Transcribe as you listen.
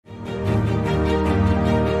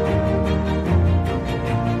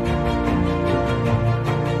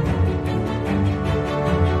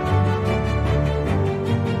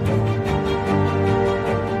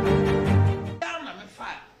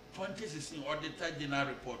auditor general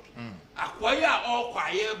report akwaya all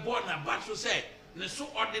kwaye born na ba so say ne so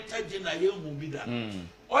auditor general ye hu bi da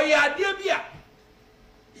oya ade bia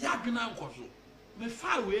ya dwena nkoso me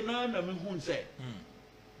fa we na me hu say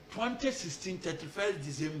 2016 31st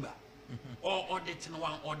December or auditing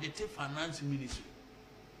one audited finance ministry.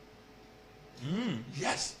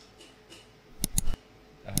 Yes.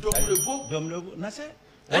 Domelovo. Na say.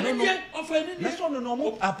 Next one no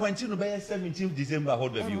more appointed no by 17th December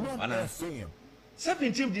hold the view.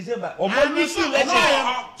 17th December. Or more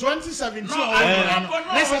 2017.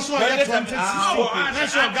 Next one 2016.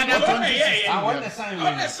 Next one Ghana 2016. I want the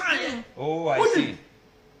sign. Oh, I see.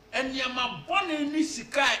 And yama born ni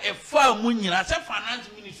sika e fa mu nyina se finance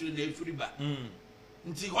ministry na efriba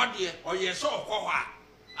nti hode o ye so okọ ho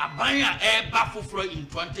aban a e ba foforo in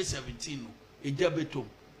 2017 no ejabetom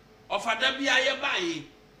ofada bia ye ba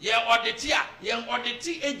ye audit a ye audit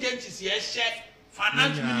agencies ye she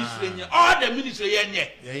finance ministry nye all the ministry ye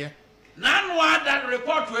nye na no ada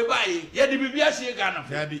report we ba ye de bibia sie Ghana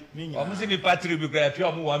ya bi ni nya o mo se ni patri bi gra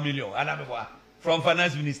pia mo 1 million ana me kwa from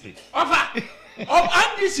finance ministry ofa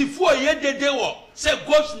Andisi for ye dede wo say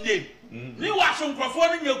God's name. Ni wa so nkrofo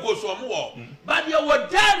ni nye God's wo wo. But there were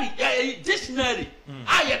diary dictionary.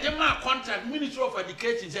 Ye de ma contract Ministry of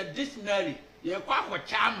Education said dictionary. Ye kwa ko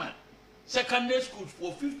chairman secondary school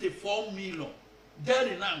for 54 million.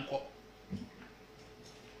 Diary na nko.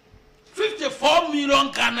 54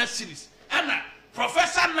 million Ghana cedis. And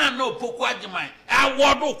Professor Nano Poku Ajiman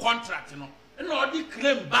award contract no. No di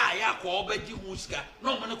claim ba ya ko obeji muska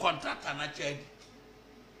no money contractor na chedi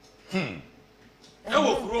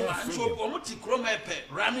wo kroma nso o muti kroma epe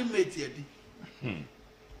running mate yedi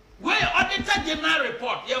we auditor general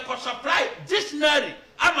report ye ko supply dictionary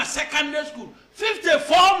ama secondary school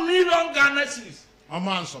 54 million Ghana cedis o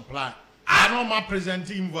man supply and o ma present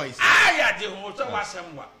invoice ya de ho so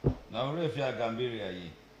wasemwa na o refi agamberia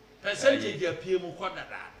yi percentage ya pie mu ko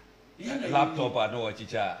dada laptop ado o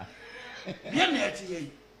chicha bien net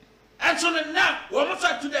ye and so now we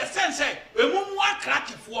must to the sense say emu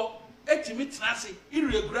akratifo etimi tenase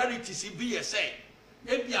irregularities bi ye say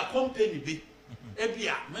e a company bi e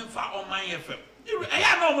a memfa oman FM e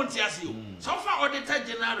ya na omo tiase o so far auditor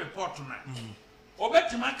general report na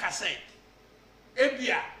obetima ka say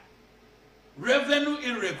e a revenue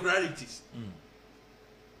irregularities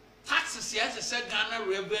taxes yes say Ghana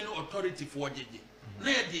Revenue Authority for jeje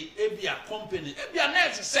na e a company e a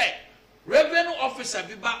na say revenue officer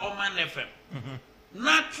biba Oman FM.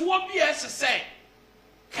 Na tuo bi say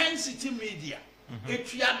Ken City Media.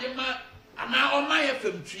 Etua de ma ana Oman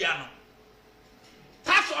FM tua no.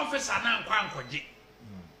 Tax officer na nkwa nkoje.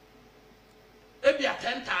 E bia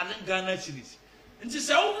 10,000 Ghana cedis. Nti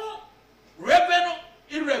se wo revenue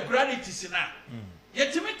irregularities na.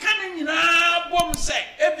 Yetimi kan nyina bom say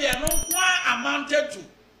e bia no kwa amounted to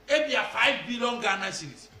e bia 5 billion Ghana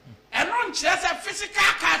cedis. And on chess a physical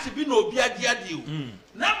cash be no be a dear deal.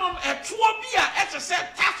 Now, a true beer as a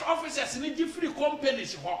set tax officers in the free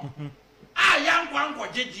companies. Young one for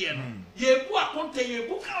JGN. Ye book contain your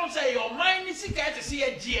book house, your mind is to see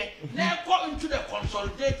a G. Now go into the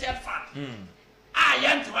consolidated fund.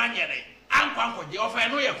 Young to one year. I'm one for the offer. I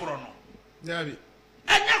know your chrono. And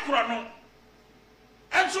your chrono.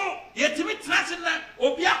 And so, yet to me, Transina,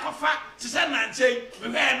 Obiakofa, to send and say, we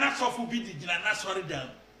were not so forbidden, and not sorry down.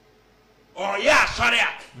 Oh yeah, sorry.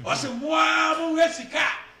 O se moa mo wesika.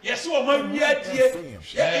 Yes o ma bia tie.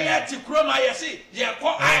 Ye ti kroma yes ye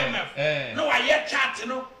ko IMF. No wa ye chat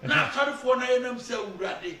no. Na sorry for na enam se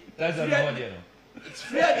urade. That's the one there. It's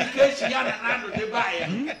free education ya na no de ba ya.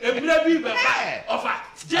 Ebira bi be ba. Offer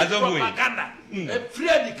just propaganda. Free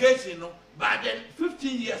education no. But then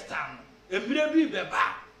 15 years time. Ebira bi be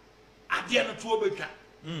ba. Ade no to obetwa.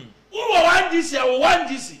 Wo one DC ya one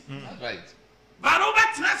DC. That's right. But over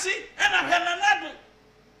Trassi and I had another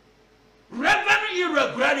revenue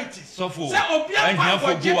irregularities. So for and here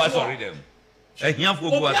for go as already them. And here for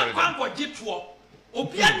go as already.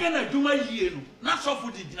 Opian na duma yie no. Na so for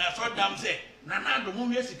the na so dam say na na do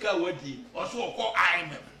mu sika wadi or so call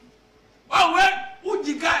IMF. Oh well,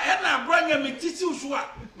 ujiga and Abronye me titi usua.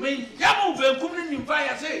 Me yamu venkum ni nimfa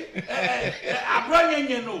ya say Abronye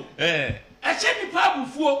nye no. E che ni pa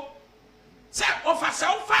bufuo. Say officer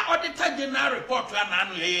auditor general report na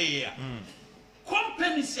anu ye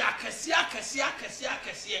companies akese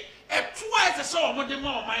e twice so omode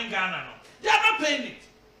ma oman Ghana no they are not paying it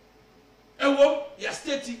ewo ya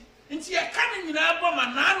state nti ye kan nyina bo ma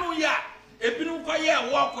na anu ya ebinu kwa ye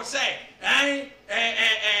work say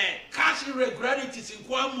cash irregularities in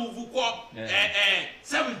kwa move kwa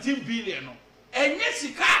 17 billion no enye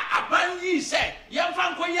sika aban yi say ye mfa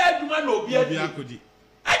nko ye aduma na obi akodi.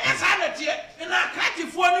 I just had a in a catty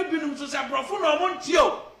for any binum to Sabrofun or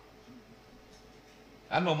Montio.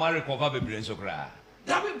 I'm no married cover brains of cry.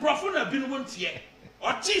 That be Brofuna Binmuntie.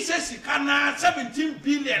 Or Jesus, he can 17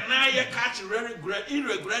 billion now you catch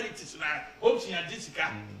irregularities now. Hoping at this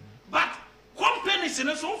car. But companies in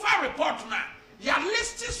a so far report now. You are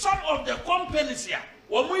listing some of the companies here.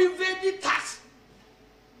 When we evade tax.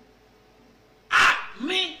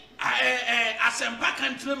 Me, as a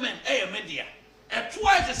countryman, media.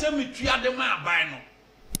 Twice the same with the man by no.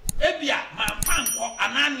 Ebia, my fanko,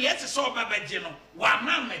 and I yet saw Babajino, one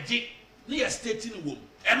man magic, near state in the womb.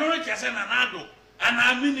 And only just an anado, and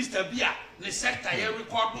our minister Bia, the sector here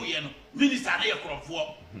record minister near crop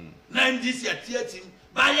war. 9 this year, theatre,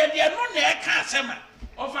 but yet they are no near cancer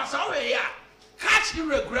of us all here. Catch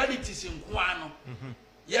irregularities in Kwano.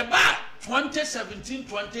 Yeba 2017,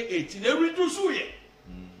 2018, every do suye.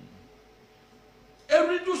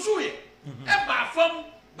 Every do suye. Eba from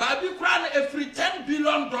Baby Crown every $10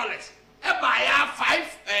 billion. Eba ya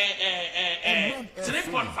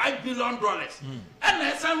 $3.5 billion.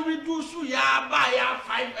 And some reduce ya buy ya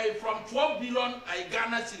from 12 billion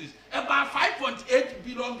Ghana cedis. Eba 5.8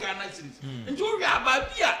 billion Ghana cedis. And you ya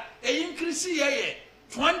babia a increase ye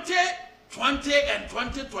 2020 and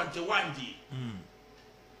 2021 D.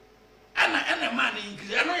 And a man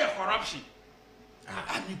increase. I know your corruption.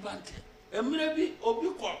 And you pante. And maybe Obi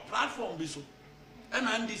platform biso. And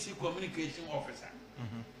NDC communication officer.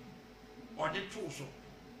 Or the two so.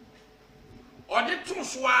 Or the two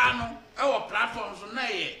swano. Our platforms on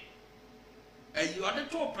nay. You are the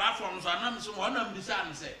two platforms and I'm so one of the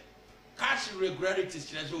son say. Cash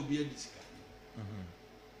irregularities will be a discount.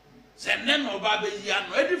 Send them over the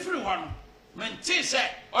ready free one. When T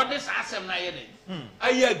say, or this asem na yede. I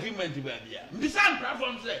agreement with you. Bisan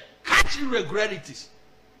platform say, catch irregularities.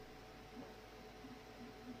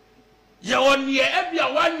 You on ye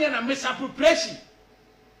ebia 1 year na misappropriation.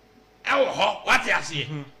 What you say?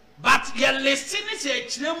 But your listing is a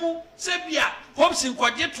chinemu, sebia, hopes in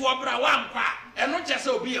quadjet to obra one qua, and not just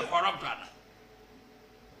be a corrupt one.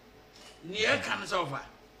 Near comes over.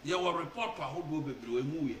 You will report to a whole will be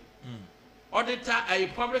movie. Auditor a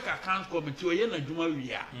public account committee or yen a juma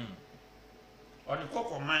we are. Or the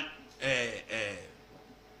cocoa man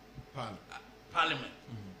Parliament.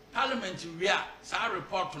 Parliament we are, so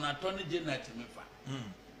report on Attorney General to me.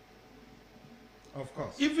 Of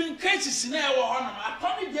course. Even cases in our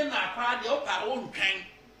Attorney General cried the upper own kind,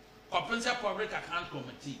 Compensa Public Account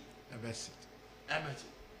Committee.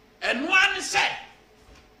 And one said,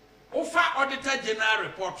 offer Auditor General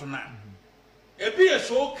report now. It be a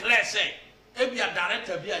so clear say, it be a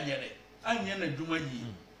director be a yere, and yen a duma ye.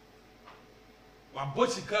 What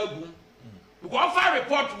bossy cargoon? We go for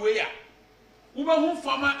report where Uber who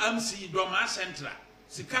former MC Doma Centra,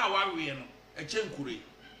 Sikawa Wieno, a chenkuri.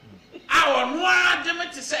 Our noir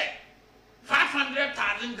demit to say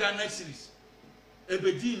 500,000 Ghana series. A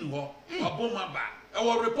bedin war, a bomber bar,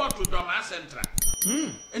 our report to Doma Centra.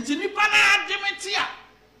 And Tinipana Demitia.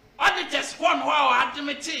 Auditors one wow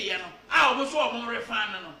Demitia, I was all more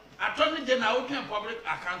refined. Attorney General Public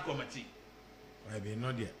Account Committee. I be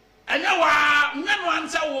not yet. And no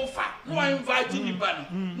one's a wolfer, no inviting you,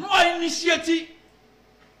 no initiative.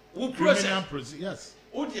 Who process? Yes.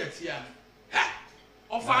 Oh, dear,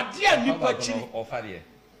 of our dear Nipachi. Of our dear.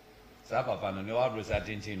 Sapa, no others are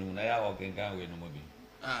thinking, I are walking down with no movie.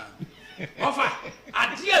 Of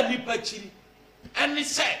our dear Nipachi. And he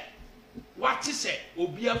said, what he said,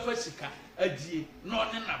 Obia Fessica, a dear,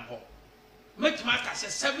 not in a hole. Much mark as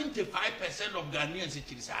 75% of Ghanaians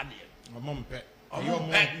it is had here. A mom pet. Your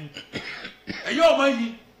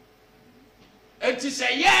money. And to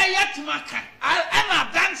say, yeah, to my cat.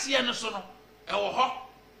 I'll dance here no son. I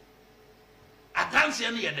dance here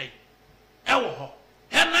any day. And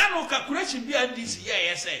now, calculation behind this year,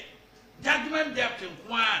 I say. Judgment debt in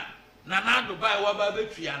Kwan, Nanado by Wababe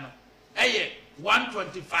Triano.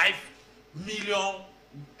 125 million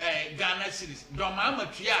Ghana cedis. Domama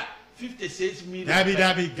Tria, 56 million.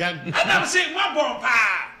 Dabby, Gan. And I'm saying, my bomb.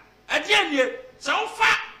 Again, so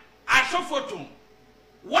far, I saw photo.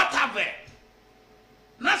 Whatever.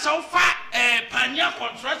 Not so far, Panya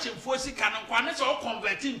construction force can all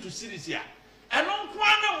converting to cities here. And on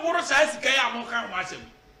one more size, Kayamoka was him.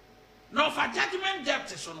 No, for judgment debt,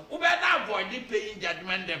 son, who better avoid paying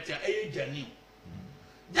judgment debt, a journey.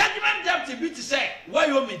 Judgment debt, a bit to say, why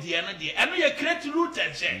you me the energy, and we create loot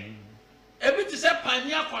and say. A bit to say,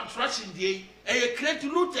 Panya construction day, a create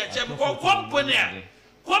loot and say, because company.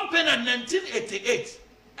 Company 1988,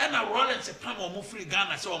 and a Rollins a Pamo Mufri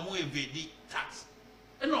Ghana, so a Muevedi tax.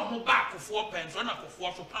 And no more back for 4 pence, one for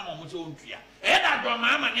 4 for Pamo Mutria. And I don't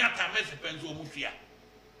mamma near Tames pens or Mutria.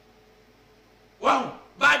 wow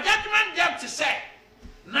but judgment debt say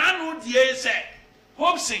nanu die say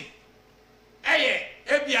hopsing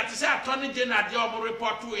ebia to say attorney general de omo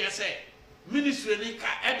report to say ministry ni ka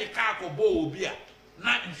e de ka akobo obi a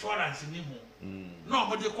na insurance ni ho no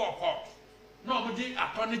mo de court no mo de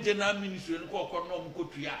attorney general ministry ni court no mo ko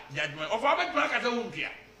tua judgment of abet ma ka say won tua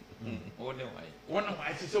won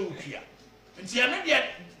why say won tua nti ya no de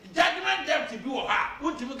judgment debt bi wo ha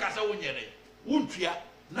wontimi ka say won yere won tua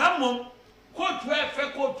na mom court we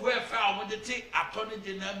fe a mo de ti attorney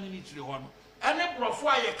general ministry ho no ene brofo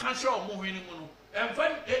a ye ka sha omo hwini mu no emfa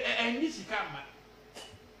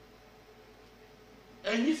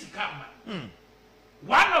enyi sikama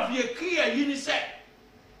one of your key yini say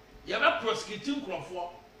you have prosecuting crofo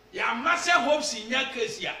ya masse hopes in your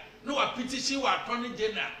case ya no a petition wa attorney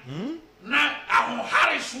general na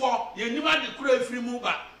ahonhare so ye nima de kura afiri mu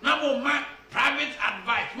ba na mo ma private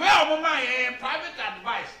advice where mo ma private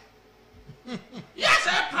advice yes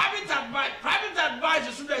private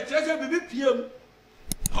advice so that treasure be pm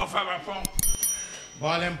of our phone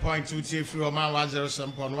Boiling point 2 through Oman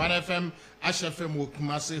 107.1 FM, Ashefem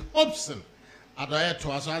Wokumasi Hobson. Adoye to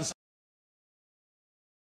us.